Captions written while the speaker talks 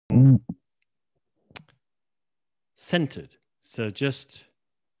Centered. So just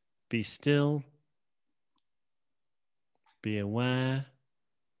be still, be aware,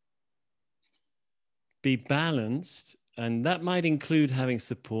 be balanced, and that might include having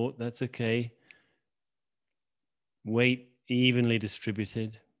support. That's okay. Weight evenly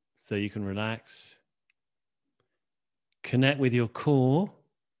distributed so you can relax. Connect with your core.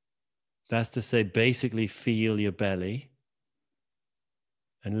 That's to say, basically feel your belly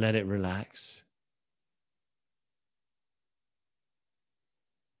and let it relax.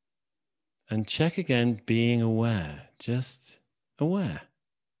 And check again, being aware, just aware.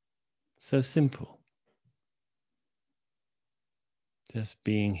 So simple. Just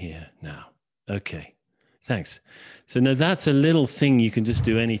being here now. Okay, thanks. So now that's a little thing you can just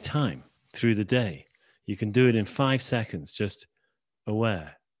do any time through the day. You can do it in 5 seconds, just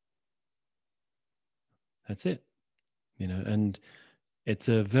aware. That's it. And it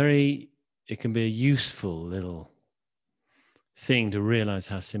can be a useful little thing to realize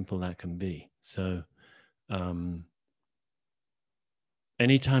how simple that can be. So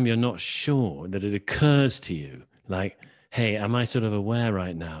anytime you're not sure, that it occurs to you, like, hey, am I sort of aware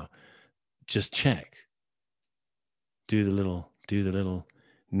right now? Just check. Do the little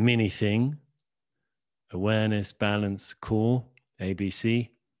mini thing. Awareness, balance, core, ABC.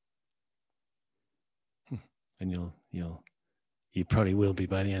 And you probably will be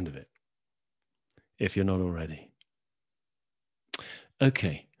by the end of it, if you're not already.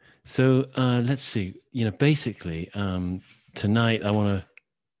 Okay, so let's see. Basically, tonight I want to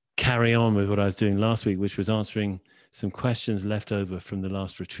carry on with what I was doing last week, which was answering some questions left over from the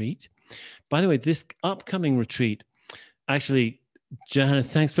last retreat. By the way, this upcoming retreat, actually, Johanna,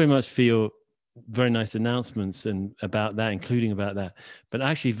 thanks very much for your very nice announcements and about that, including about that. But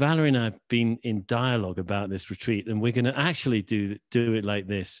actually, Valerie and I have been in dialogue about this retreat, and we're going to actually do it like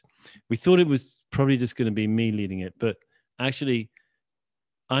this. We thought it was probably just going to be me leading it, but actually,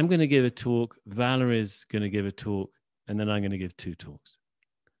 I'm going to give a talk, Valerie's going to give a talk, and then I'm going to give 2 talks.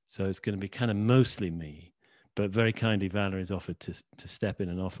 So it's going to be kind of mostly me, but very kindly Valerie's offered to step in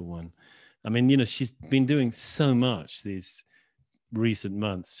and offer one. I mean, she's been doing so much these recent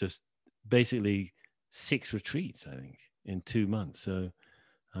months, just basically 6 retreats, I think, in 2 months. So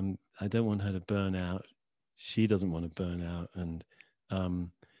I don't want her to burn out. She doesn't want to burn out. And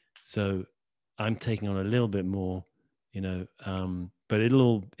so I'm taking on a little bit more, but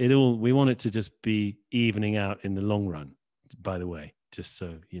we want it to just be evening out in the long run, by the way, just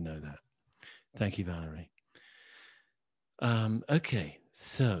so you know that. Thank you, Valerie. Okay,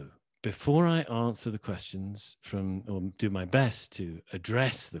 so before I answer the questions or do my best to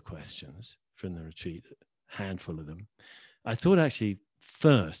address the questions from the retreat, a handful of them, I thought actually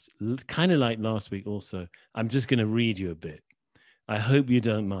first, kind of like last week also, I'm just going to read you a bit. I hope you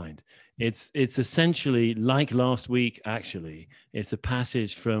don't mind. It's essentially like last week, actually. It's a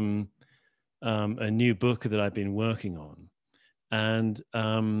passage from a new book that I've been working on. And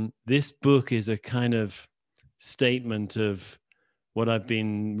this book is a kind of statement of what I've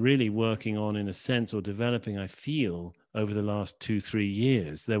been really working on, in a sense, or developing, I feel, over the last 2-3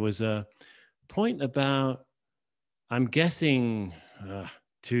 years. There was a point about, I'm guessing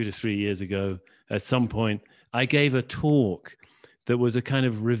 2 to 3 years ago, at some point, I gave a talk that was a kind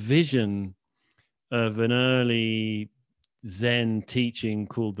of revision of an early Zen teaching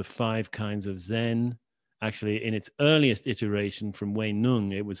called the 5 Kinds of Zen. Actually, in its earliest iteration from Wei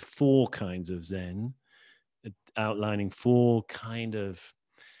Nung, it was 4 kinds of Zen, outlining 4 kind of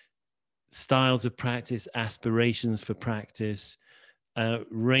styles of practice, aspirations for practice,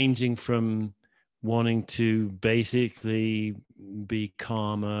 ranging from wanting to basically be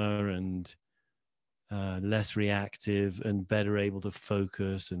calmer and less reactive and better able to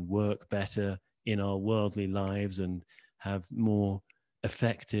focus and work better in our worldly lives and have more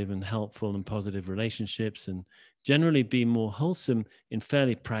effective and helpful and positive relationships and generally be more wholesome in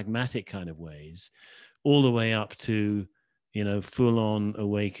fairly pragmatic kind of ways, all the way up to, full-on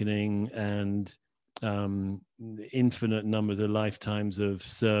awakening and infinite numbers of lifetimes of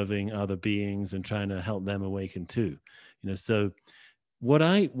serving other beings and trying to help them awaken too. So what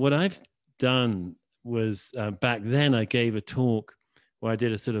I've done was back then I gave a talk where I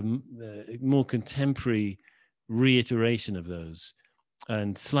did a sort of more contemporary reiteration of those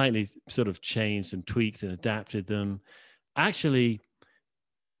and slightly sort of changed and tweaked and adapted them. Actually,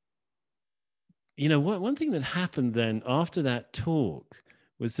 one thing that happened then after that talk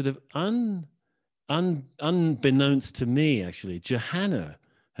was sort of unbeknownst to me, actually, Johanna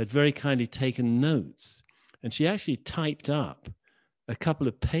had very kindly taken notes, and she actually typed up a couple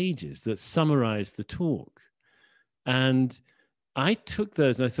of pages that summarized the talk. And I took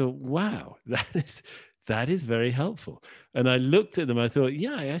those and I thought, wow, that is very helpful. And I looked at them, I thought,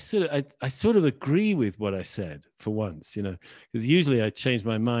 yeah, I sort of agree with what I said for once, because usually I change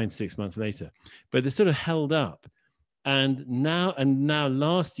my mind 6 months later, but they sort of held up. And now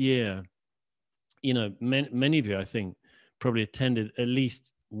last year, many of you, I think, probably attended at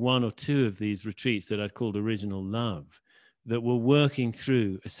least one or two of these retreats that I'd called Original Love, that were working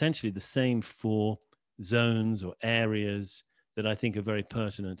through essentially the same 4 zones or areas that I think are very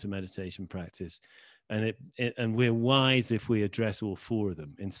pertinent to meditation practice. And we're wise if we address all 4 of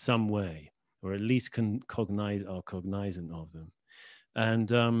them in some way, or at least are cognizant of them.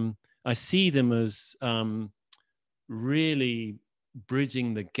 And I see them as really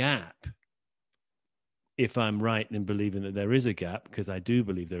bridging the gap, if I'm right in believing that there is a gap, because I do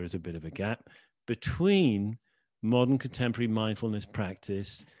believe there is a bit of a gap between modern contemporary mindfulness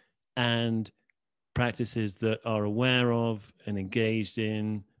practice and practices that are aware of and engaged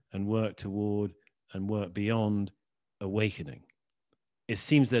in and work toward and work beyond awakening. It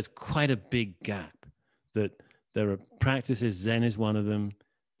seems there's quite a big gap, that there are practices, Zen is one of them,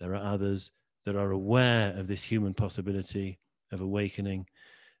 there are others that are aware of this human possibility of awakening.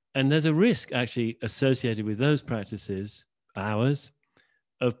 And there's a risk actually associated with those practices, ours,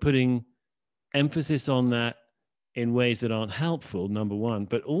 of putting emphasis on that in ways that aren't helpful, number one,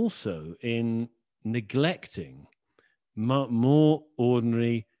 but also in neglecting more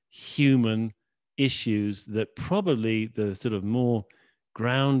ordinary human issues that probably the sort of more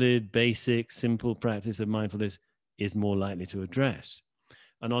grounded, basic, simple practice of mindfulness is more likely to address.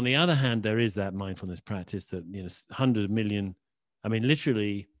 And on the other hand, there is that mindfulness practice that, 100 million, I mean,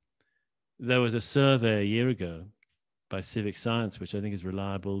 literally, there was a survey a year ago by Civic Science, which I think is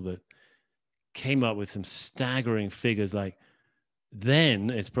reliable, that came up with some staggering figures. Like then,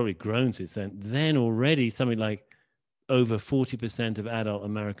 it's probably grown since then already something like over 40% of adult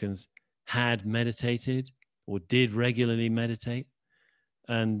Americans had meditated or did regularly meditate.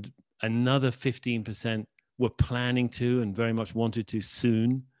 And another 15% were planning to and very much wanted to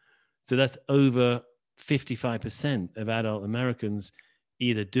soon. So that's over 55% of adult Americans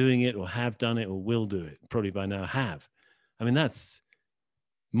either doing it or have done it or will do it, probably by now have. I mean, that's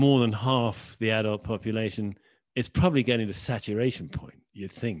more than half the adult population. It's probably getting to saturation point,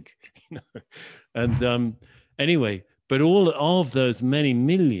 you'd think. And anyway, but all of those many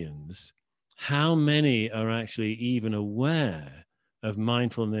millions, how many are actually even aware of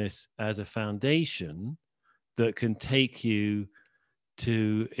mindfulness as a foundation that can take you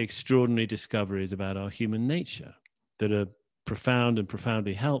to extraordinary discoveries about our human nature that are profound and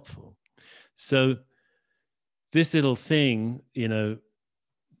profoundly helpful? So this little thing,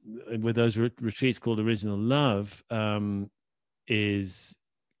 with those retreats called Original Love, is,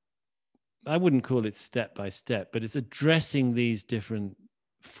 I wouldn't call it step by step, but it's addressing these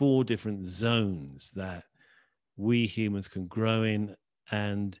 4 different zones that we humans can grow in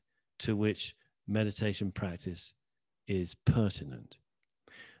and to which meditation practice is pertinent.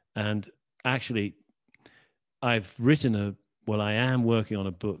 And actually, I am working on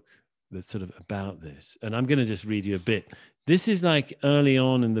a book that's sort of about this. And I'm going to just read you a bit. This is like early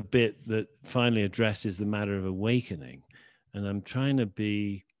on in the bit that finally addresses the matter of awakening. And I'm trying to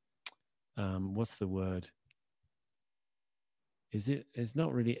be, what's the word? It's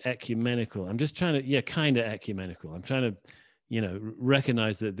not really ecumenical. I'm just trying to, kind of ecumenical. I'm trying to,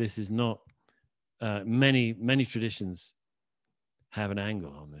 recognize that this is not, many traditions have an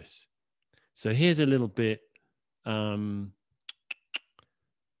angle on this. So here's a little bit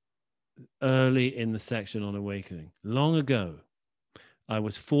early in the section on awakening. Long ago, I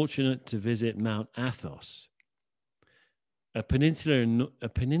was fortunate to visit Mount Athos, a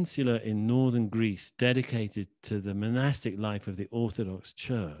peninsula in northern Greece dedicated to the monastic life of the Orthodox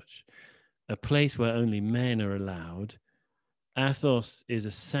Church, a place where only men are allowed. Athos is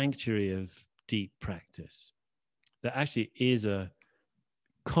a sanctuary of deep practice. There actually is a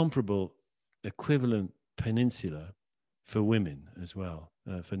comparable equivalent peninsula for women as well,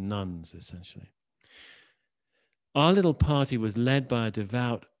 for nuns essentially. Our little party was led by a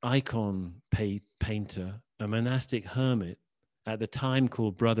devout icon painter, a monastic hermit at the time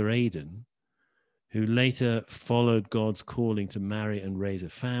called Brother Aidan, who later followed God's calling to marry and raise a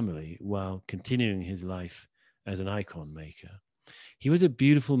family while continuing his life as an icon maker. He was a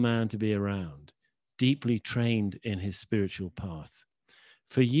beautiful man to be around, deeply trained in his spiritual path.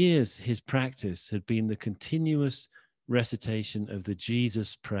 For years, his practice had been the continuous recitation of the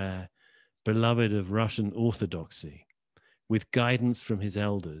Jesus prayer, beloved of Russian Orthodoxy, with guidance from his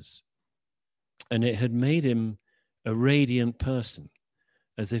elders. And it had made him a radiant person,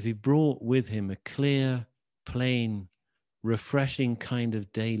 as if he brought with him a clear, plain, refreshing kind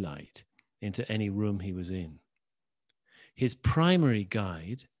of daylight into any room he was in. His primary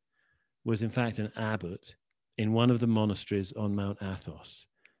guide was, in fact, an abbot in one of the monasteries on Mount Athos,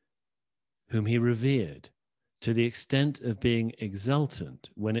 whom he revered to the extent of being exultant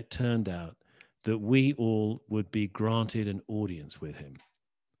when it turned out that we all would be granted an audience with him.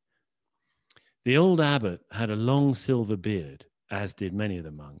 The old abbot had a long silver beard, as did many of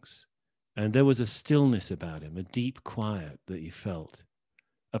the monks, and there was a stillness about him, a deep quiet that you felt.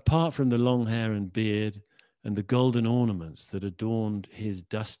 Apart from the long hair and beard and the golden ornaments that adorned his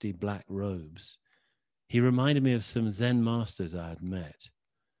dusty black robes, he reminded me of some Zen masters I had met.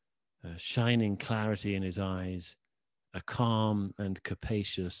 A shining clarity in his eyes, a calm and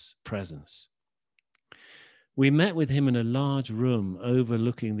capacious presence. We met with him in a large room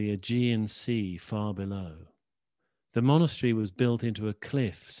overlooking the Aegean Sea far below. The monastery was built into a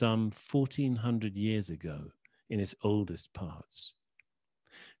cliff some 1400 years ago in its oldest parts.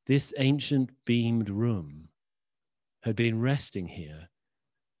 This ancient beamed room had been resting here,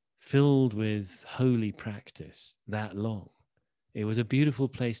 filled with holy practice that long. It was a beautiful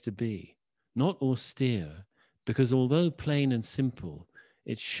place to be, not austere, because although plain and simple,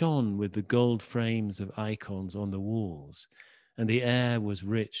 it shone with the gold frames of icons on the walls, and the air was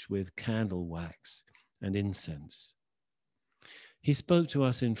rich with candle wax and incense. He spoke to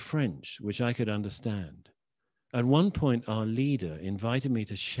us in French, which I could understand. At one point, our leader invited me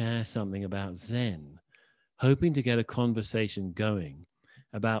to share something about Zen, hoping to get a conversation going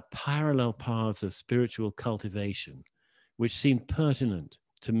about parallel paths of spiritual cultivation, which seemed pertinent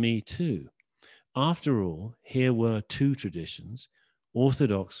to me too. After all, here were two traditions: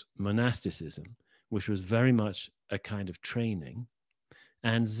 Orthodox monasticism, which was very much a kind of training,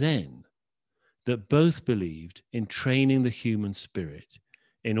 and Zen, that both believed in training the human spirit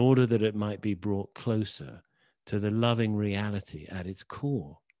in order that it might be brought closer to the loving reality at its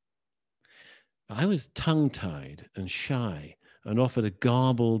core. I was tongue-tied and shy and offered a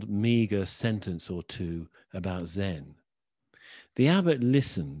garbled, meager sentence or two about Zen. The abbot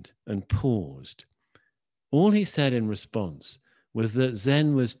listened and paused. All he said in response was that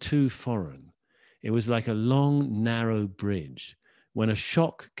Zen was too foreign. It was like a long, narrow bridge. When a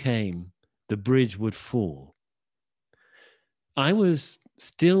shock came, the bridge would fall. I was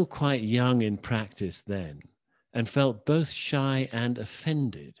still quite young in practice then and felt both shy and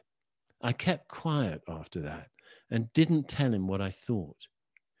offended. I kept quiet after that and didn't tell him what I thought,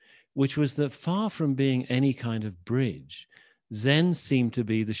 which was that far from being any kind of bridge, Zen seemed to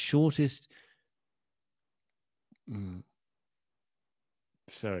be the shortest.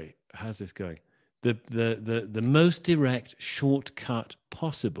 Sorry, how's this going? The most direct shortcut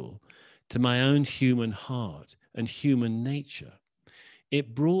possible to my own human heart and human nature.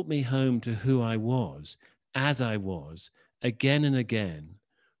 It brought me home to who I was, as I was, again and again,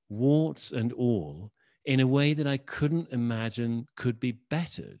 warts and all, in a way that I couldn't imagine could be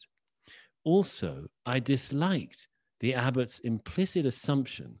bettered. Also, I disliked the abbot's implicit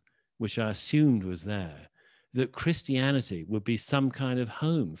assumption, which I assumed was there, that Christianity would be some kind of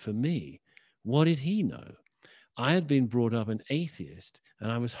home for me. What did he know? I had been brought up an atheist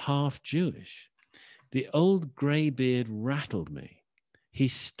and I was half Jewish. The old graybeard rattled me. He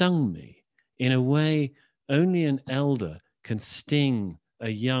stung me in a way only an elder can sting a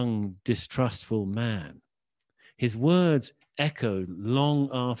young, distrustful man. His words echoed long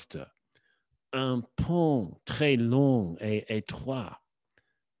after. Un pont très long et étroit.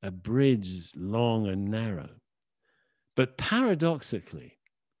 A bridge long and narrow. But paradoxically,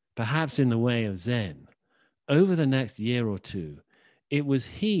 perhaps in the way of Zen, over the next year or two, it was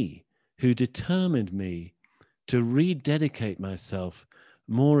he who determined me to rededicate myself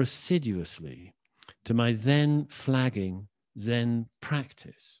more assiduously to my then flagging Zen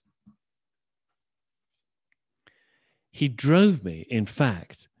practice. He drove me, in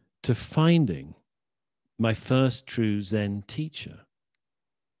fact, to finding my first true Zen teacher.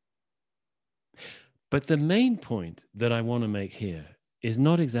 But the main point that I want to make here is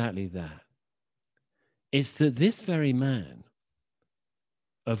not exactly that. It's that this very man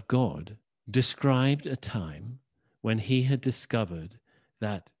of God described a time when he had discovered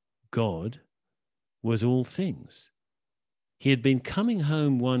that God was all things. He had been coming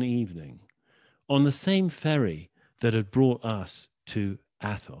home one evening on the same ferry that had brought us to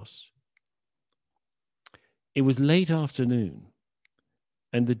Athos. It was late afternoon,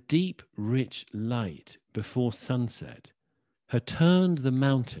 and the deep, rich light before sunset had turned the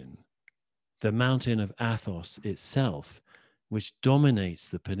mountain of Athos itself, which dominates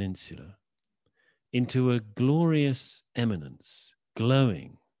the peninsula, into a glorious eminence,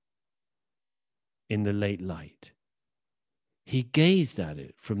 glowing in the late light. He gazed at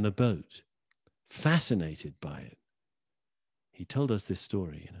it from the boat, fascinated by it. He told us this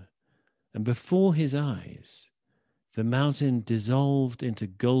story, and before his eyes, the mountain dissolved into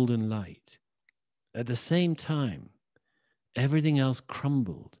golden light. At the same time, everything else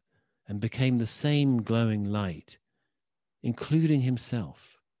crumbled and became the same glowing light, including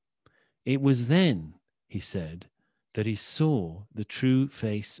himself. It was then, he said, that he saw the true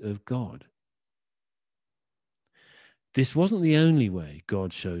face of God. This wasn't the only way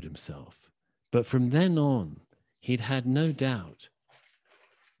God showed himself, but from then on, he'd had no doubt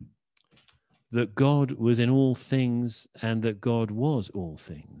that God was in all things and that God was all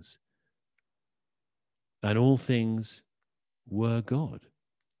things. And all things were God.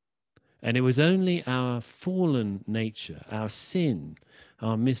 And it was only our fallen nature, our sin,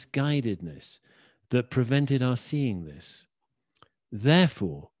 our misguidedness that prevented our seeing this.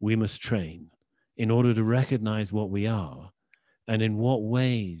 Therefore, we must train in order to recognize what we are and in what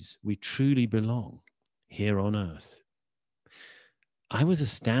ways we truly belong here on earth. I was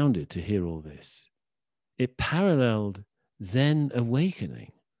astounded to hear all this. It paralleled Zen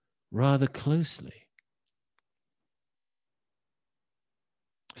awakening rather closely.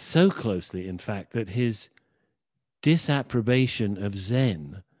 So closely, in fact, that his disapprobation of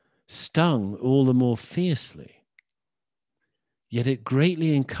Zen stung all the more fiercely. Yet it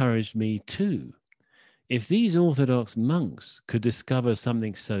greatly encouraged me too. If these Orthodox monks could discover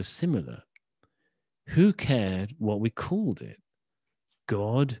something so similar, who cared what we called it?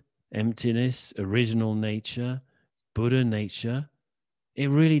 God, emptiness, original nature, Buddha nature? It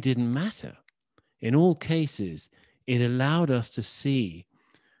really didn't matter. In all cases, it allowed us to see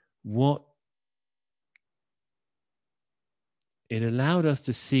what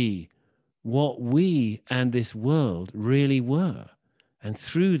we and this world really were, and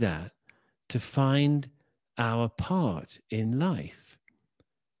through that to find our part in life.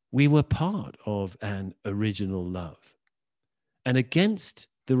 We were part of an original love. And against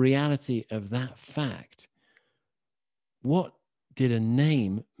the reality of that fact, what did a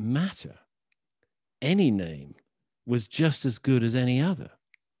name matter? Any name was just as good as any other.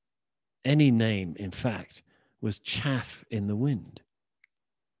 Any name, in fact, was chaff in the wind.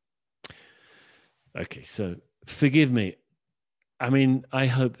 Okay, so forgive me. I mean, I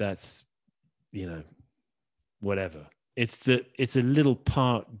hope that's, whatever. It's a little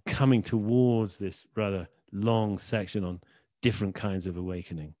part coming towards this rather long section on different kinds of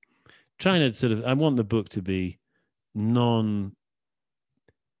awakening. Trying to I want the book to be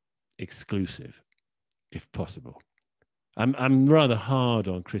non-exclusive, if possible. I'm rather hard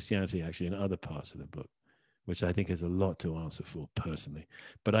on Christianity, actually, in other parts of the book, which I think is a lot to answer for personally.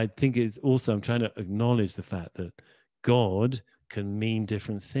 But I think it's also, I'm trying to acknowledge the fact that God can mean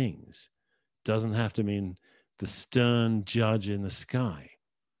different things. Doesn't have to mean the stern judge in the sky,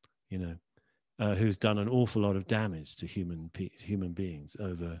 who's done an awful lot of damage to human beings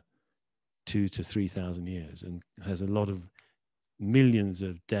over 2,000 to 3,000 years and has a lot of millions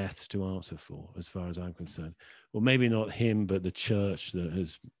of deaths to answer for, as far as I'm concerned. Or maybe not him, but the church that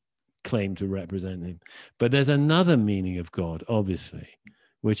has claimed to represent him. But there's another meaning of God, obviously,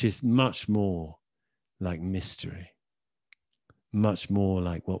 which is much more like mystery, much more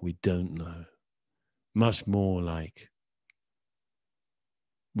like what we don't know, much more like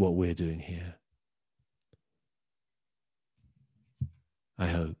what we're doing here. I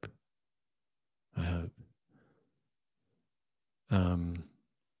hope.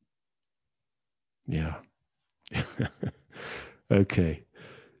 Yeah. Okay.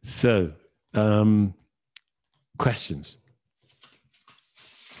 So, questions.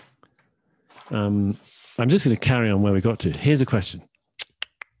 I'm just going to carry on where we got to. Here's a question.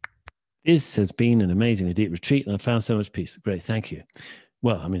 This has been an amazingly deep retreat, and I found so much peace. Great, thank you.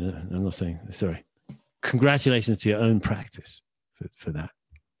 Well, I mean, I'm not saying, sorry. Congratulations to your own practice for that.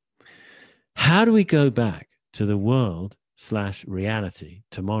 How do we go back to the world/reality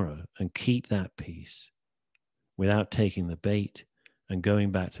tomorrow and keep that peace without taking the bait and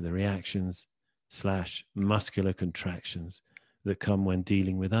going back to the reactions/muscular contractions that come when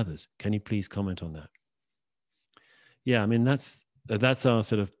dealing with others? Can you please comment on that? Yeah, I mean, that's our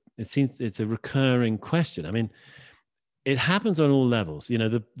sort of, it seems it's a recurring question. I mean, it happens on all levels.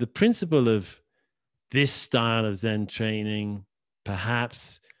 The principle of this style of Zen training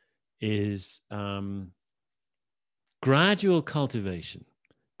perhaps is gradual cultivation.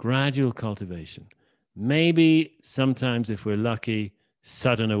 Maybe sometimes, if we're lucky,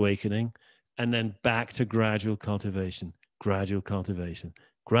 sudden awakening, and then back to gradual cultivation.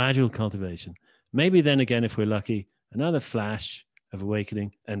 Maybe then again, if we're lucky, another flash of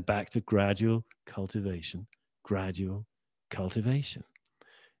awakening and back to gradual cultivation. cultivation.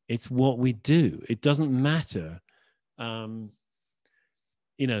 It's what we do. It doesn't matter. You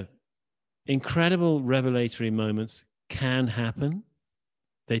know, incredible revelatory moments can happen.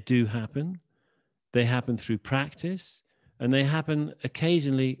 They do happen. They happen through practice, and they happen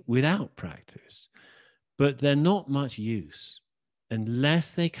occasionally without practice. But they're not much use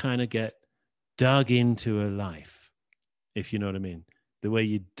unless they kind of get dug into a life, if you know what I mean. The way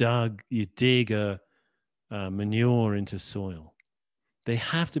you dig a manure into soil. They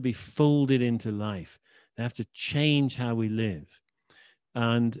have to be folded into life. They have to change how we live.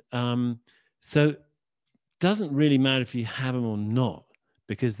 And so it doesn't really matter if you have them or not,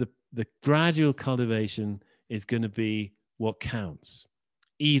 because the gradual cultivation is going to be what counts.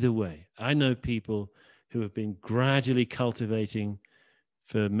 Either way, I know people who have been gradually cultivating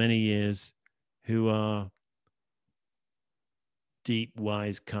for many years who are deep,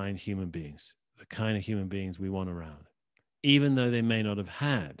 wise, kind human beings, the kind of human beings we want around, even though they may not have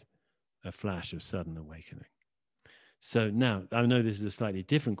had a flash of sudden awakening. So now, I know this is a slightly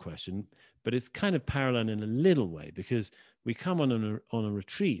different question, but it's kind of parallel in a little way, because we come on a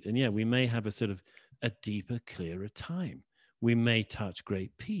retreat, and yeah, we may have a sort of a deeper, clearer time. We may touch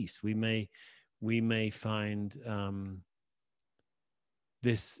great peace. We may find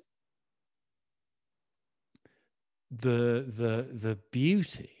the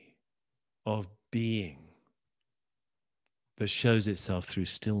beauty of being that shows itself through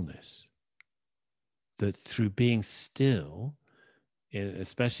stillness. That through being still,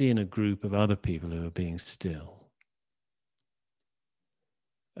 especially in a group of other people who are being still,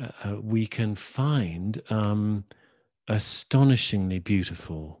 we can find astonishingly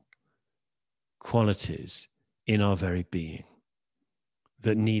beautiful qualities in our very being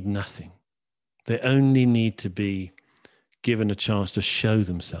that need nothing. They only need to be given a chance to show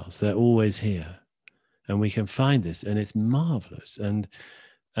themselves. They're always here. And we can find this, and it's marvelous. And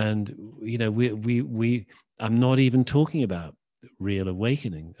you know, I'm not even talking about real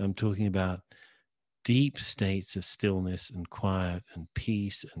awakening. I'm talking about deep states of stillness and quiet and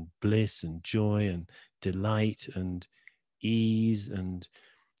peace and bliss and joy and delight and ease and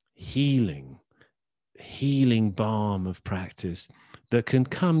healing balm of practice that can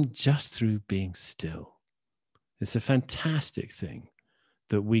come just through being still. It's a fantastic thing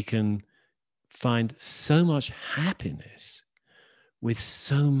that we can find so much happiness with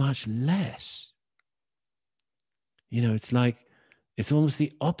so much less. You know, it's like, it's almost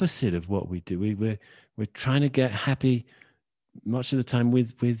the opposite of what we do. We're trying to get happy much of the time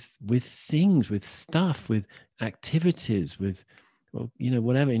with things, with stuff, with activities, with, well, you know,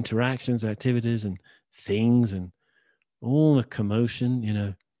 whatever, interactions, activities, and things, and all the commotion, you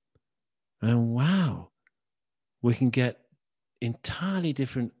know. And wow, we can get entirely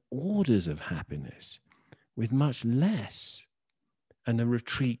different orders of happiness with much less. And a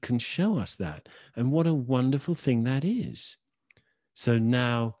retreat can show us that. And what a wonderful thing that is. So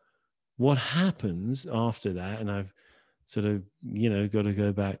now what happens after that, and I've sort of, you know, got to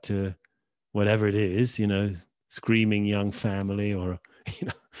go back to whatever it is, you know, screaming young family, or, you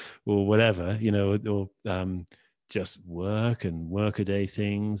know, or whatever, you know, or just work and workaday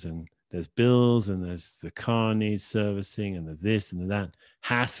things, and there's bills, and there's the car needs servicing, and the this and the that,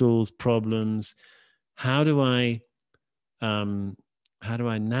 hassles, problems. How do I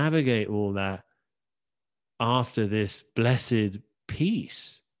navigate all that after this blessed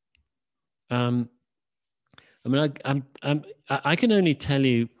peace? I mean, I can only tell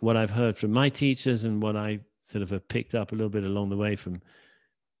you what I've heard from my teachers and what I sort of have picked up a little bit along the way from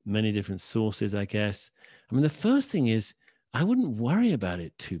many different sources, I guess. I mean, the first thing is, I wouldn't worry about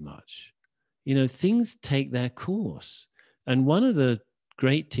it too much. You know, things take their course. And one of the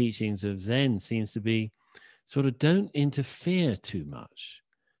great teachings of Zen seems to be sort of don't interfere too much.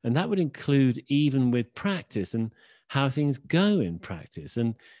 And that would include even with practice and how things go in practice.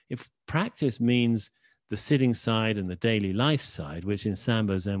 And if practice means the sitting side and the daily life side, which in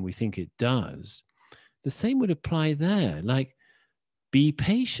Sambo Zen we think it does, the same would apply there. Like, be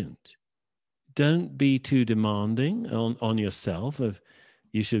patient. Don't be too demanding on yourself of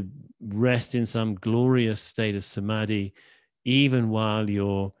you should rest in some glorious state of samadhi even while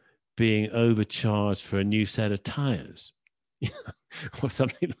you're being overcharged for a new set of tires or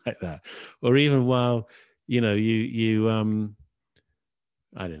something like that. Or even while, you know, you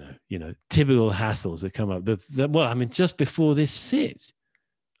I don't know, you know, typical hassles that come up. Well, I mean, just before this sit,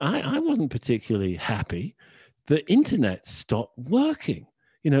 I wasn't particularly happy. The internet stopped working.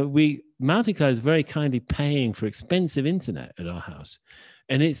 You know, Mountain Cloud is very kindly paying for expensive internet at our house.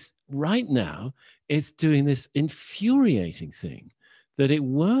 And it's right now, it's doing this infuriating thing that it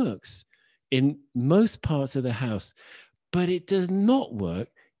works in most parts of the house, but it does not work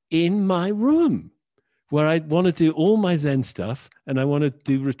in my room where I want to do all my Zen stuff and I want to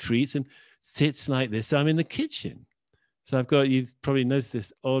do retreats and sits like this. So I'm in the kitchen. So I've got, you've probably noticed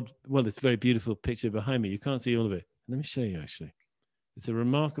this odd, well, this very beautiful picture behind me. You can't see all of it. Let me show you actually. It's a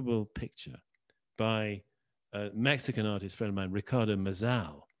remarkable picture by a Mexican artist friend of mine, Ricardo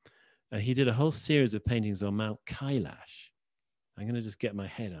Mazal. He did a whole series of paintings on Mount Kailash. I'm going to just get my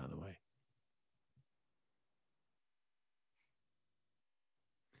head out of the way.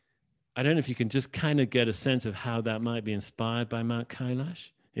 I don't know if you can just kind of get a sense of how that might be inspired by Mount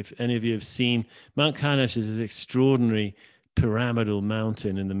Kailash. If any of you have seen, Mount Kailash is this extraordinary pyramidal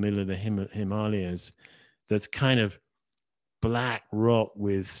mountain in the middle of the Himalayas that's kind of black rock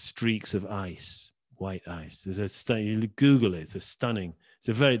with streaks of ice, white ice. You Google it, it's a stunning, it's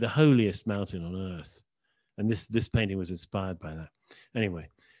the holiest mountain on earth. And this painting was inspired by that. Anyway,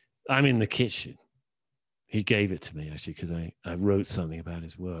 I'm in the kitchen. He gave it to me actually because I wrote something about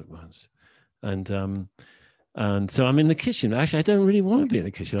his work once, and so I'm in the kitchen. Actually, I don't really want to be in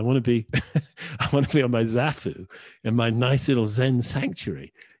the kitchen. I want to be I want to be on my zafu in my nice little Zen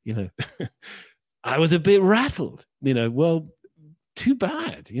sanctuary. You know, I was a bit rattled. You know, well, too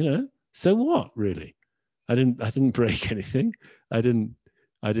bad. You know, so what? Really, I didn't break anything. I didn't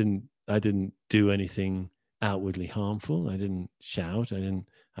do anything outwardly harmful. I didn't shout.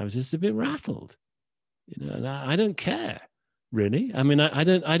 I was just a bit rattled. You know, and I don't care really. I mean, I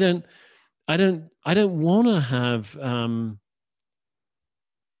don't want to have,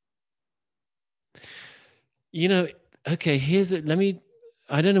 you know, okay,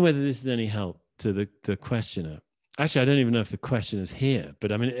 I don't know whether this is any help to the questioner. Actually, I don't even know if the questioner's here,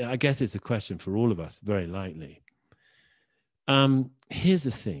 but I mean, I guess it's a question for all of us, very likely. Here's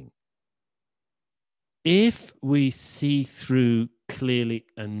the thing. If we see through clearly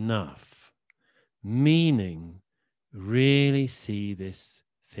enough, meaning really see this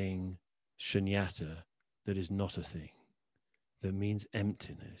thing, shunyata, that is not a thing, that means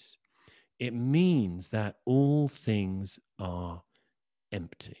emptiness. It means that all things are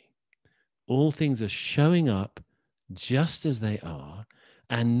empty. All things are showing up just as they are,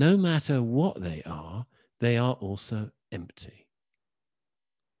 and no matter what they are also empty.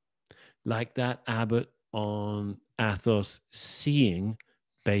 Like that abbot on Athos seeing,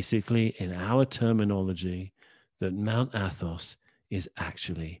 basically in our terminology, that Mount Athos is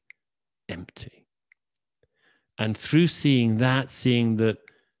actually empty. And through seeing that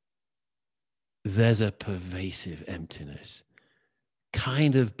there's a pervasive emptiness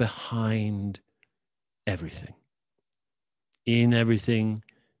kind of behind everything, in everything,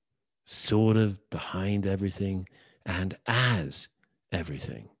 sort of behind everything, and as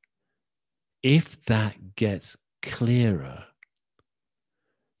everything. If that gets clearer,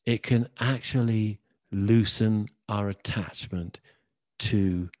 it can actually loosen our attachment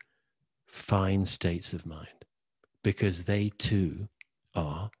to fine states of mind, because they too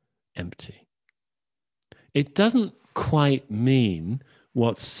are empty. It doesn't quite mean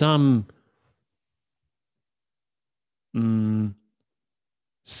what some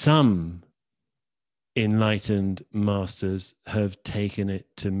enlightened masters have taken it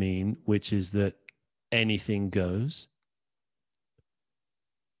to mean, which is that anything goes.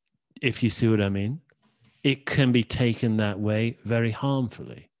 If you see what I mean, it can be taken that way very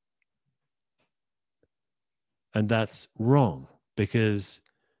harmfully. And that's wrong, because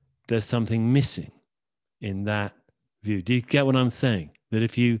there's something missing in that view. Do you get what I'm saying? That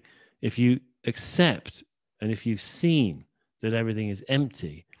if you accept and if you've seen that everything is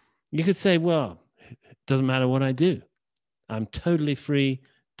empty, you could say, well, it doesn't matter what I do. I'm totally free.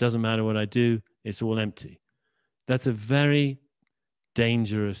 Doesn't matter what I do. It's all empty. That's a very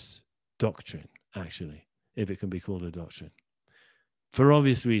dangerous doctrine, actually, if it can be called a doctrine, for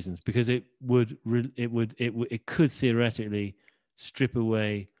obvious reasons, because it could theoretically strip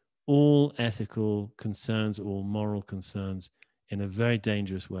away all ethical concerns, all moral concerns, in a very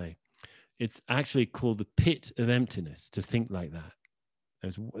dangerous way. It's actually called the pit of emptiness to think like that.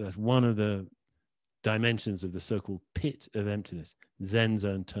 That's one of the dimensions of the so-called pit of emptiness, Zen's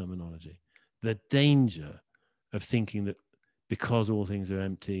own terminology. The danger of thinking that because all things are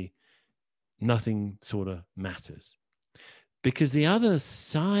empty, nothing sort of matters. Because the other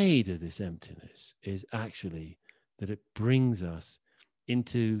side of this emptiness is actually that it brings us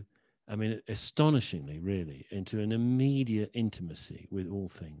into, I mean, astonishingly, really, into an immediate intimacy with all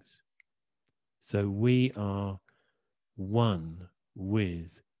things. So we are one with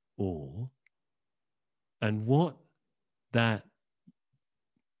all. And what that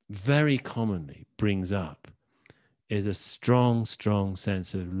very commonly brings up is a strong, strong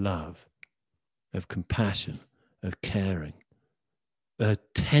sense of love, of compassion, of caring, a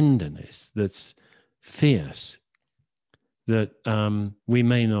tenderness that's fierce, that we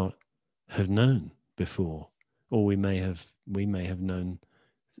may not have known before, or we may have known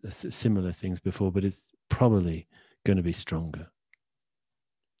similar things before, but it's probably going to be stronger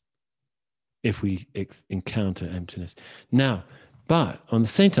if we encounter emptiness. Now, but on the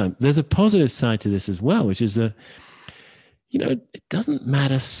same time, there's a positive side to this as well, which is that, it doesn't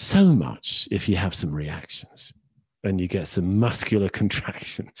matter so much if you have some reactions and you get some muscular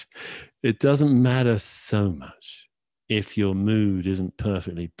contractions. It doesn't matter so much if your mood isn't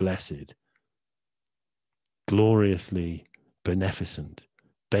perfectly blessed, gloriously beneficent,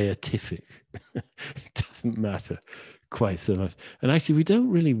 beatific. It doesn't matter quite so much. And actually, we don't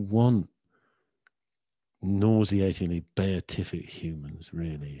really want nauseatingly beatific humans,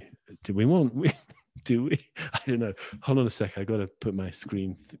 really. Do we want? Do we? I don't know. Hold on a sec. I got to put my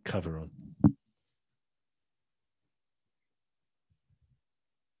screen cover on.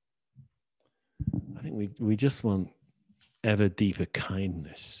 I think we just want ever deeper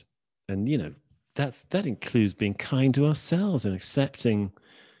kindness, and that includes being kind to ourselves and accepting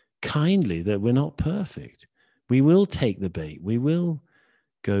kindly that we're not perfect. We will take the bait. We will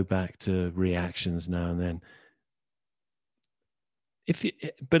go back to reactions now and then.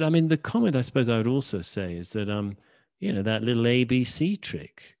 But I mean, the comment I suppose I would also say is that that little ABC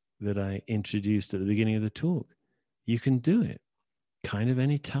trick that I introduced at the beginning of the talk, you can do it kind of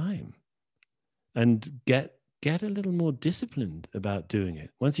any time, and get a little more disciplined about doing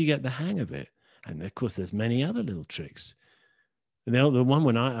it once you get the hang of it. And of course, there's many other little tricks. And the one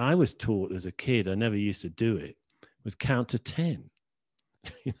when I was taught as a kid, I never used to do it, was count to 10.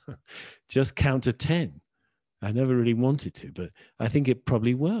 Just count to 10. I never really wanted to, but I think it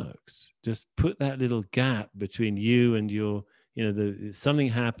probably works. Just put that little gap between you and your, something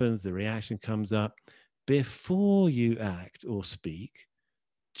happens, the reaction comes up. Before you act or speak,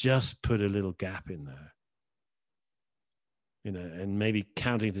 just put a little gap in there. And maybe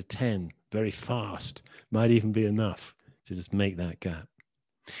counting to 10 very fast might even be enough to just make that gap.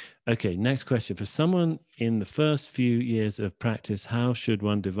 Okay, next question. For someone in the first few years of practice, how should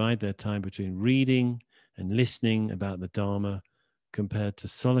one divide their time between reading and listening about the Dharma compared to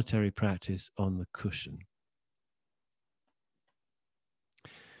solitary practice on the cushion?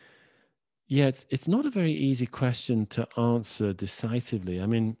 Yeah, it's not a very easy question to answer decisively. I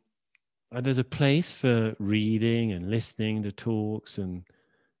mean, there's a place for reading and listening to talks, and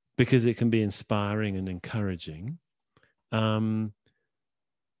because it can be inspiring and encouraging. And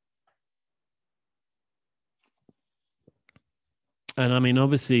I mean,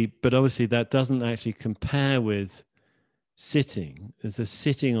 obviously that doesn't actually compare with sitting, as the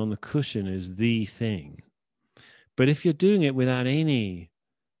sitting on the cushion is the thing. But if you're doing it without any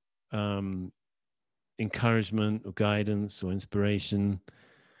encouragement or guidance or inspiration,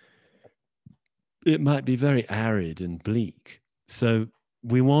 it might be very arid and bleak. So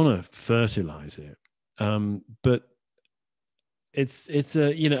we want to fertilize it. But it's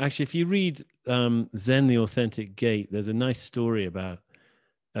actually, if you read Zen, the Authentic Gate, there's a nice story about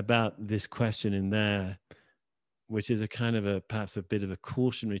this question in there, which is a kind of perhaps a bit of a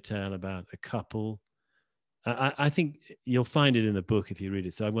cautionary tale about a couple. I think you'll find it in the book if you read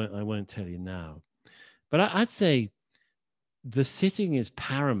it, so I won't tell you now. But I'd say the sitting is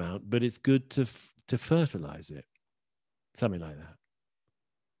paramount, but it's good to fertilize it, something like that.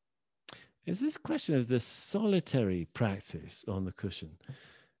 Is this question of the solitary practice on the cushion?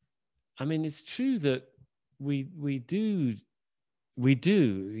 I mean, it's true that we do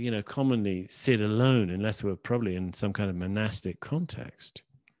commonly sit alone, unless we're probably in some kind of monastic context.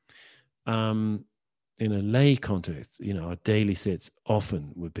 In a lay context, our daily sits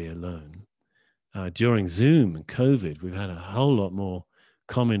often would be alone. During Zoom and COVID, we've had a whole lot more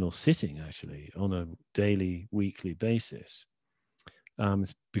communal sitting, actually, on a daily, weekly basis.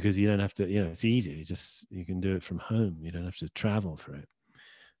 It's because you don't have to, it's easy. You can do it from home. You don't have to travel for it.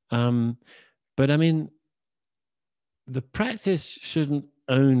 But I mean, the practice shouldn't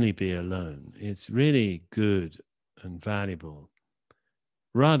only be alone. It's really good and valuable,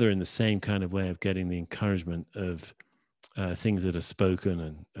 rather in the same kind of way of getting the encouragement of things that are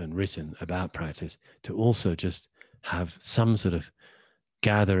spoken and written about practice, to also just have some sort of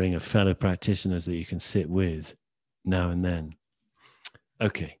gathering of fellow practitioners that you can sit with now and then.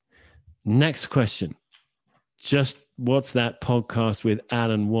 Okay, next question. Just what's that podcast with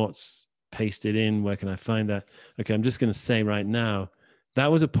Alan Watts? Pasted in. Where can I find that? Okay, I'm just going to say right now,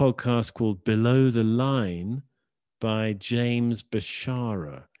 that was a podcast called Below the Line by James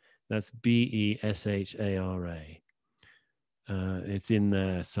Beshara. That's Beshara. It's in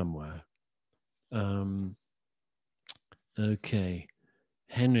there somewhere. Okay.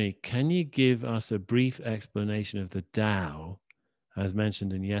 Henry, can you give us a brief explanation of the Tao, as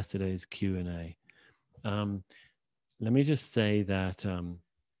mentioned in yesterday's Q&A? Let me just say that, I'm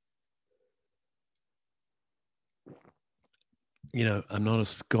not a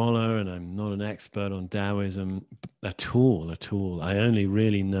scholar and I'm not an expert on Taoism at all. I only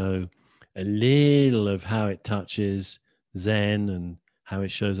really know a little of how it touches Zen and how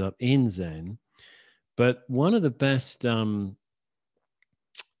it shows up in Zen. But one of the best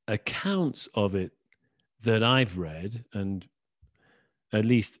accounts of it that I've read, and at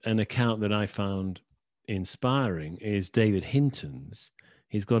least an account that I found inspiring, is David Hinton's.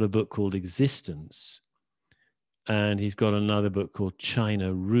 He's got a book called Existence, and he's got another book called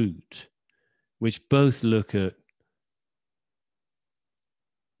China Root, which both look at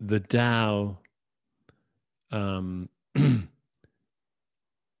the Tao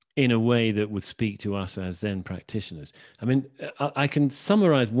in a way that would speak to us as Zen practitioners. I mean, I can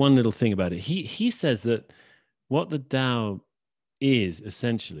summarize one little thing about it. He says that what the Tao is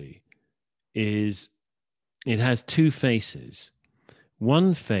essentially is it has two faces.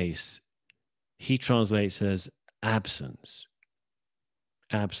 One face he translates as absence,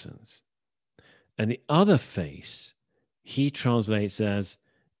 absence. And the other face he translates as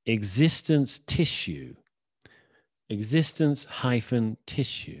existence tissue, existence hyphen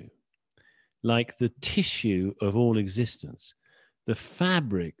tissue, like the tissue of all existence, the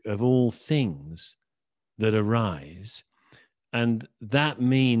fabric of all things that arise. And that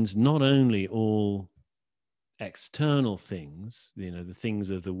means not only all external things, the things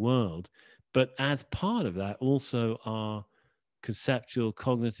of the world, but as part of that also our conceptual,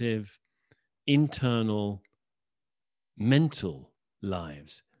 cognitive, internal, mental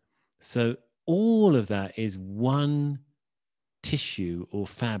lives. So all of that is one tissue or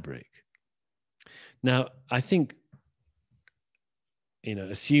fabric. Now, I think,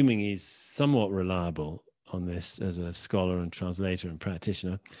 assuming he's somewhat reliable on this as a scholar and translator and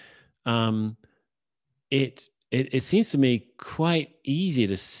practitioner, it seems to me quite easy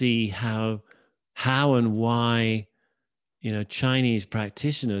to see how and why Chinese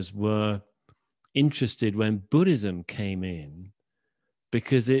practitioners were interested when Buddhism came in,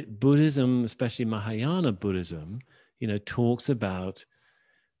 because Buddhism, especially Mahayana Buddhism, talks about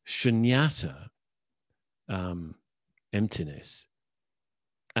shunyata, emptiness,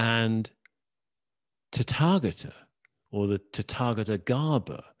 and Tathagata, or the Tathagata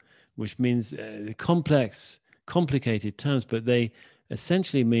Garbha, which means complicated terms, but they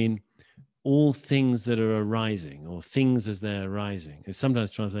essentially mean all things that are arising, or things as they're arising. It's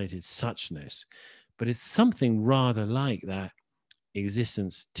sometimes translated suchness, but it's something rather like that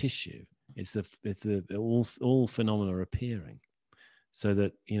existence tissue. It's the all phenomena appearing. So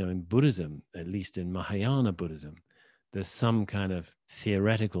that, in Buddhism, at least in Mahayana Buddhism, there's some kind of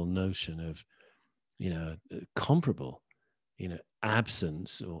theoretical notion of, comparable,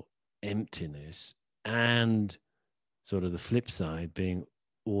 absence or emptiness, and sort of the flip side being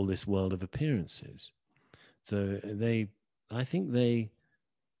all this world of appearances. So I think they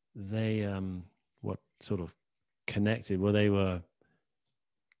what sort of connected, well, they were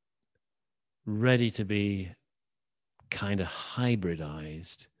ready to be kind of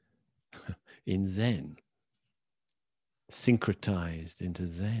hybridized in Zen, syncretized into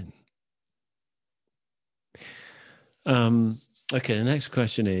Zen. Okay, the next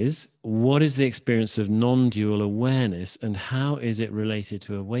question is, what is the experience of non-dual awareness and how is it related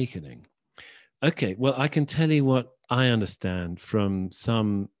to awakening? Okay, well, I can tell you what I understand from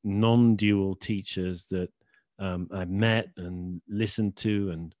some non-dual teachers that I've met and listened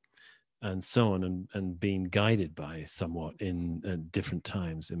to and so on, and been guided by somewhat in different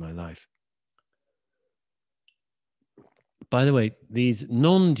times in my life. By the way, these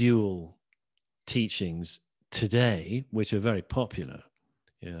non-dual teachings today, which are very popular,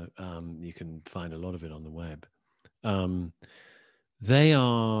 you can find a lot of it on the web. They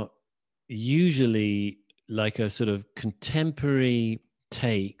are usually like a sort of contemporary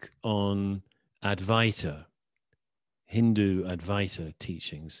take on Advaita, Hindu Advaita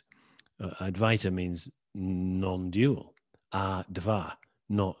teachings. Advaita means non-dual, adva,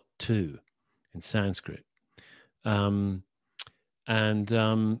 not two, in Sanskrit.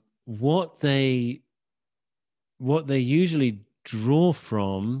 What they usually draw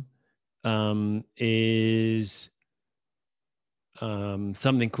from is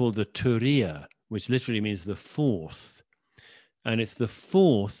something called the Turiya, which literally means the fourth. And it's the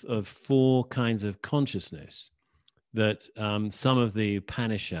fourth of four kinds of consciousness that some of the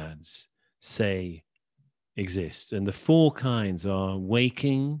Upanishads say exist. And the four kinds are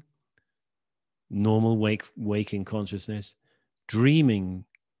waking, normal waking consciousness, dreaming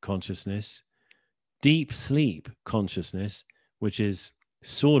consciousness, deep sleep consciousness, which is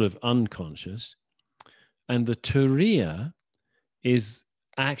sort of unconscious. And the turiya is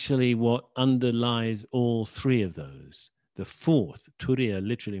actually what underlies all three of those. The fourth, turiya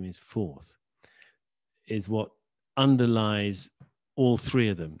literally means fourth, is what underlies all three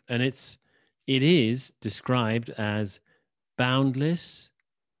of them. And it is described as boundless,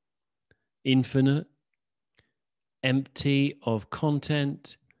 infinite, empty of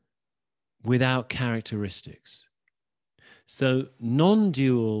content, without characteristics. So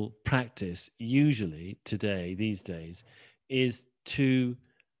non-dual practice usually today, these days, is to,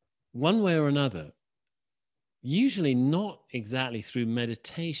 one way or another, usually not exactly through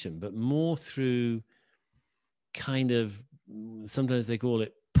meditation, but more through kind of, sometimes they call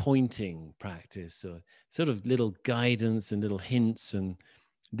it pointing practice, or sort of little guidance and little hints and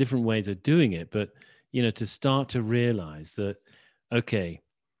different ways of doing it. But, to start to realize that, okay,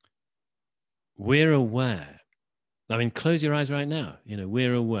 we're aware. I mean, close your eyes right now.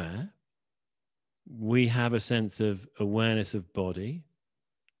 We're aware. We have a sense of awareness of body.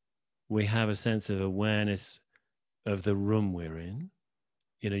 We have a sense of awareness of the room we're in.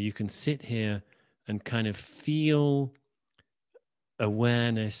 You can sit here and kind of feel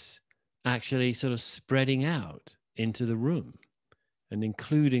awareness actually sort of spreading out into the room and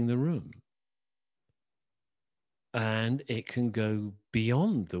including the room. And it can go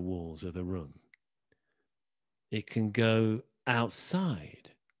beyond the walls of the room. It can go outside.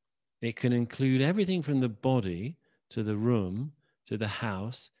 It can include everything from the body to the room, to the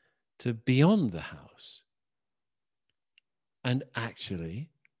house, to beyond the house. And actually,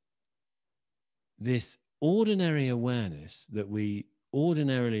 this ordinary awareness that we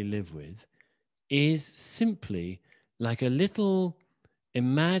ordinarily live with is simply like a little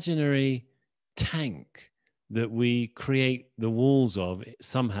imaginary tank that we create the walls of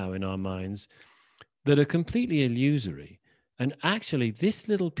somehow in our minds that are completely illusory. And actually, this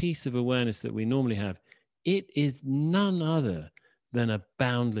little piece of awareness that we normally have, it is none other than a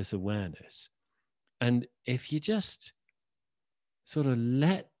boundless awareness. And if you just sort of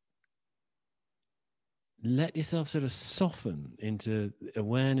let yourself sort of soften into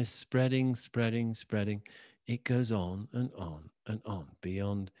awareness spreading, it goes on and on and on,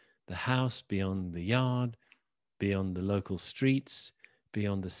 beyond the house, beyond the yard, beyond the local streets,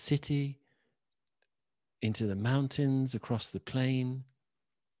 beyond the city, into the mountains, across the plain,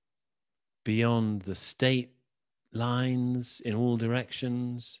 beyond the state lines in all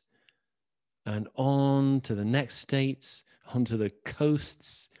directions, and on to the next states, onto the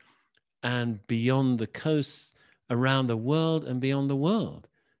coasts, and beyond the coasts, around the world and beyond the world,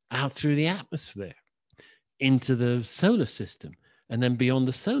 out through the atmosphere, into the solar system, and then beyond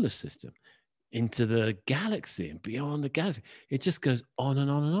the solar system, into the galaxy and beyond the galaxy. It just goes on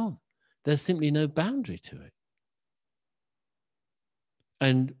and on and on. There's simply no boundary to it.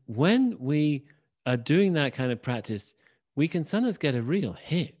 And when we are doing that kind of practice, we can sometimes get a real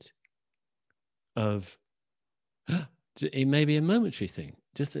hit of, it may be a momentary thing,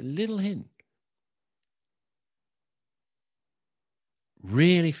 just a little hint.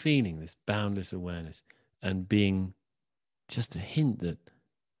 Really feeling this boundless awareness and being just a hint that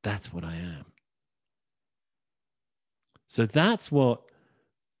that's what I am. So that's what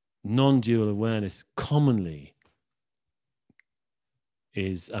non-dual awareness commonly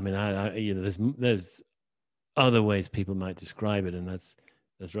is. I mean, there's other ways people might describe it, and that's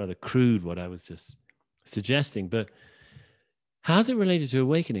rather crude what I was just suggesting. But how's it related to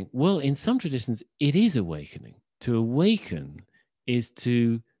awakening? Well, in some traditions, it is awakening. To awaken is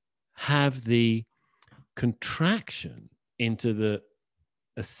to have the contraction into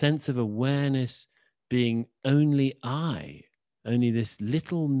a sense of awareness being only I, only this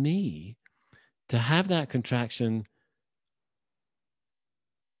little me, to have that contraction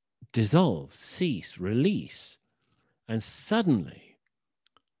dissolve, cease, release. And suddenly,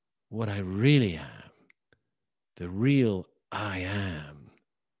 what I really am, the real I am,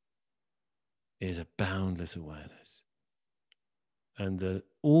 is a boundless awareness. And the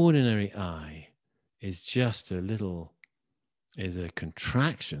ordinary I is just is a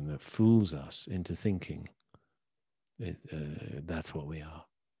contraction that fools us into thinking that's what we are.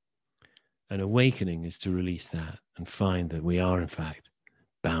 And awakening is to release that and find that we are, in fact,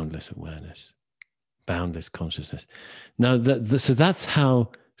 boundless awareness, boundless consciousness. Now, so that's how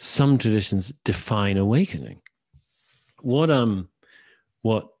some traditions define awakening. What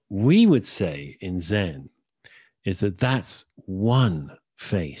we would say in Zen is that that's one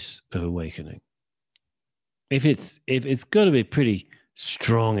face of awakening. If it's got to be a pretty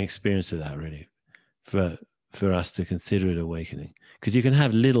strong experience of that, really. for us to consider it awakening, because you can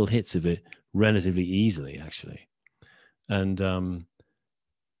have little hits of it relatively easily, actually, and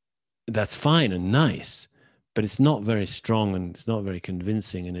that's fine and nice, but it's not very strong and it's not very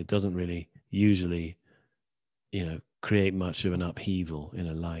convincing, and it doesn't really usually, create much of an upheaval in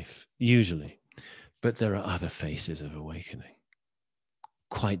a life usually. But there are other phases of awakening,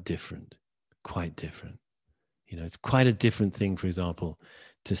 quite different, quite different. It's quite a different thing, for example,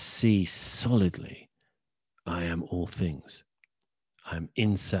 to see solidly, I am all things. I am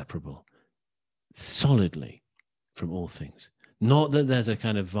inseparable, solidly, from all things. Not that there's a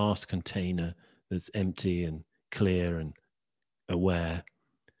kind of vast container that's empty and clear and aware,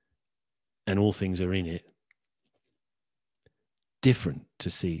 and all things are in it. Different to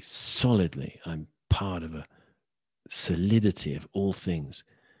see solidly, I'm part of a solidity of all things.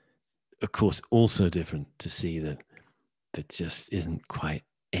 Of course, also different to see that there just isn't quite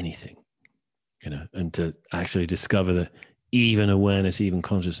anything, and to actually discover that even awareness, even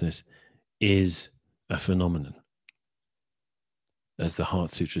consciousness is a phenomenon. As the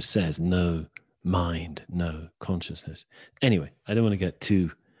Heart Sutra says, no mind, no consciousness. Anyway, I don't want to get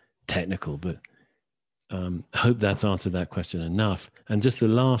too technical, but I hope that's answered that question enough. And just the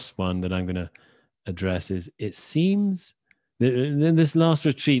last one that I'm going to address is, it seems that in this last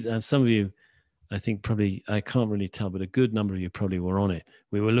retreat, some of you, I think probably, I can't really tell, but a good number of you probably were on it.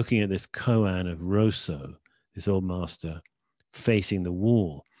 We were looking at this koan of Rosso, this old master, facing the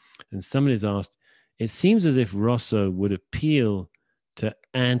wall. And somebody's asked, it seems as if Rosso would appeal to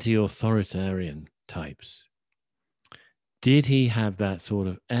anti-authoritarian types. Did he have that sort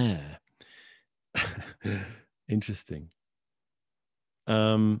of air? Interesting.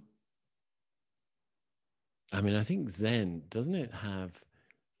 I mean, I think Zen, doesn't it have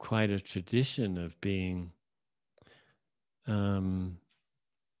quite a tradition of being well,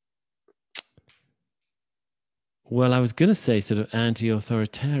 I was going to say sort of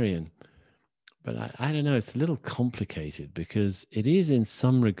anti-authoritarian, but I don't know, it's a little complicated, because it is in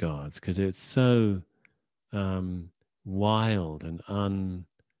some regards, because it's so wild and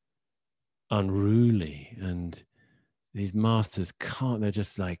unruly, and these masters they're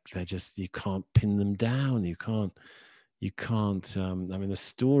just you can't pin them down, you can't I mean, the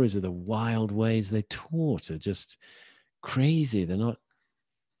stories of the wild ways they taught are just crazy. They're not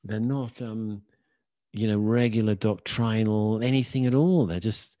regular doctrinal anything at all. They're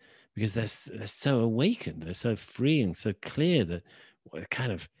just, because they're so awakened, they're so free and so clear that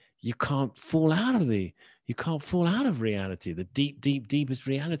kind of you can't fall out of reality, the deepest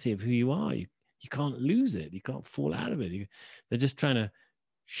reality of who you are. You can't lose it. You can't fall out of it. They're just trying to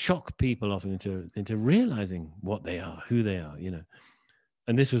shock people off into realizing what they are, who they are,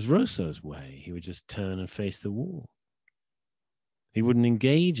 And this was Rosso's way. He would just turn and face the wall. He wouldn't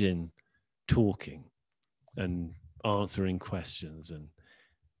engage in talking and answering questions and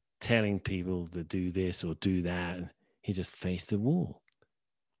telling people to do this or do that. He just faced the wall.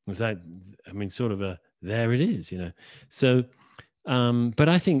 It was like, I mean, sort of there it is, So, but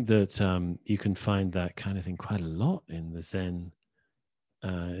I think that you can find that kind of thing quite a lot in the Zen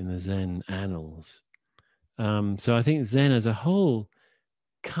annals. So I think Zen as a whole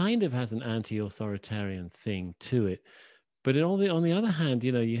kind of has an anti-authoritarian thing to it. But on the other hand,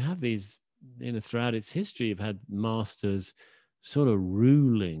 you have these, throughout its history, you've had masters sort of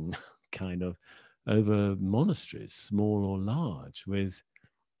ruling kind of over monasteries, small or large, with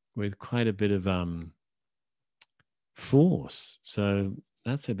quite a bit of force. So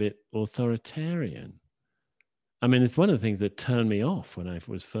that's a bit authoritarian. I mean, it's one of the things that turned me off when I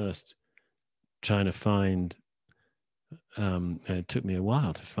was first trying to find, it took me a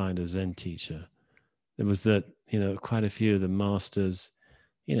while to find a Zen teacher. It was that, quite a few of the masters,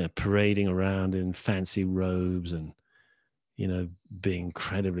 parading around in fancy robes and, being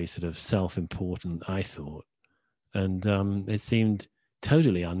incredibly sort of self-important, I thought. And it seemed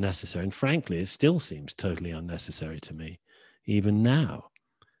totally unnecessary. And frankly, it still seems totally unnecessary to me, even now.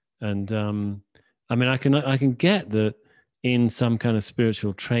 And I mean, I can get that in some kind of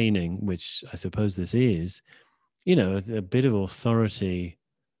spiritual training, which I suppose this is, a bit of authority,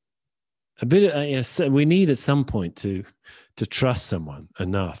 a bit of, yes, we need at some point to trust someone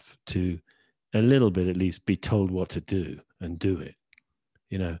enough to a little bit at least be told what to do and do it,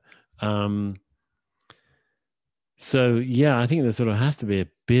 So yeah, I think there sort of has to be a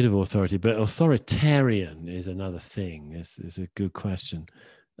bit of authority, but authoritarian is another thing. Is a good question.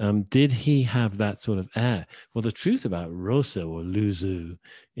 Did he have that sort of air? Well, the truth about Rosso or Luzu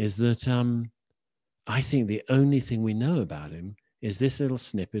is that I think the only thing we know about him is this little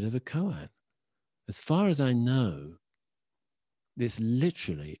snippet of a koan. As far as I know, this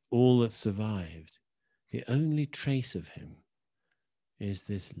literally all that survived. The only trace of him is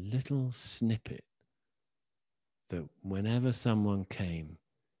this little snippet that whenever someone came,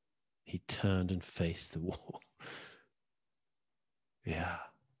 he turned and faced the wall. Yeah.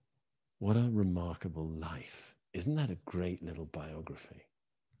 What a remarkable life. Isn't that a great little biography?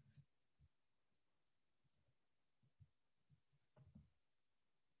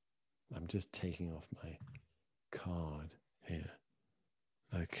 I'm just taking off my card here.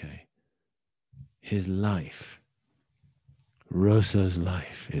 Okay. His life, Rosa's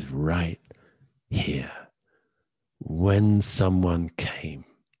life, is right here. When someone came,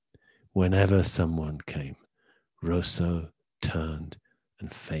 whenever someone came, Rosa turned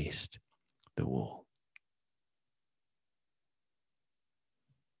and faced the wall.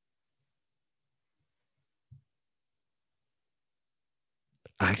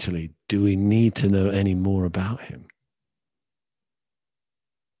 Actually, do we need to know any more about him?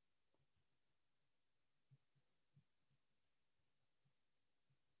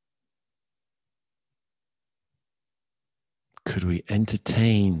 Could we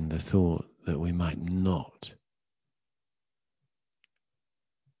entertain the thought that we might not?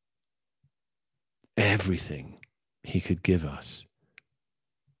 Everything he could give us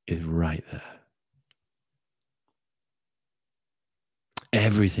is right there.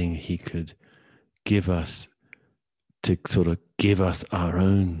 Everything he could give us to sort of give us our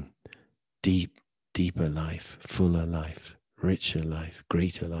own deeper life, fuller life, richer life,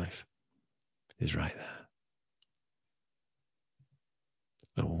 greater life is right there.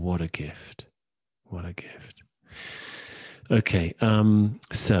 Oh, what a gift. What a gift. Okay,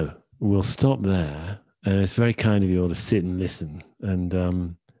 so we'll stop there. And it's very kind of you all to sit and listen.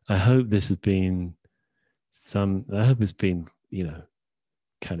 And I hope this has been I hope it's been,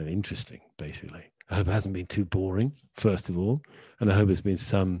 kind of interesting, basically. I hope it hasn't been too boring, first of all. And I hope it's been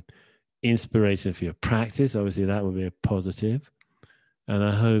some inspiration for your practice. Obviously, that would be a positive. And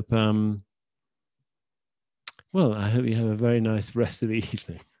I hope, I hope you have a very nice rest of the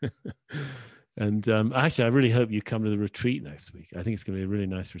evening. And actually, I really hope you come to the retreat next week. I think it's going to be a really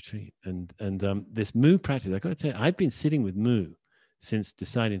nice retreat. And this Mu practice, I've got to tell you, I've been sitting with Mu since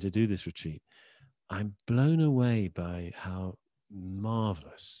deciding to do this retreat. I'm blown away by how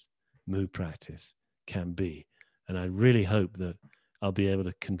marvelous Mu practice can be. And I really hope that I'll be able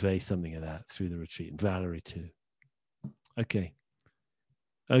to convey something of that through the retreat. And Valerie too. Okay.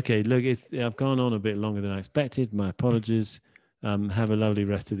 Okay, look, I've gone on a bit longer than I expected. My apologies. Have a lovely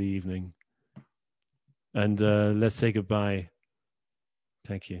rest of the evening. And let's say goodbye.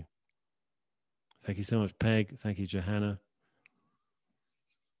 Thank you. Thank you so much, Peg. Thank you, Johanna.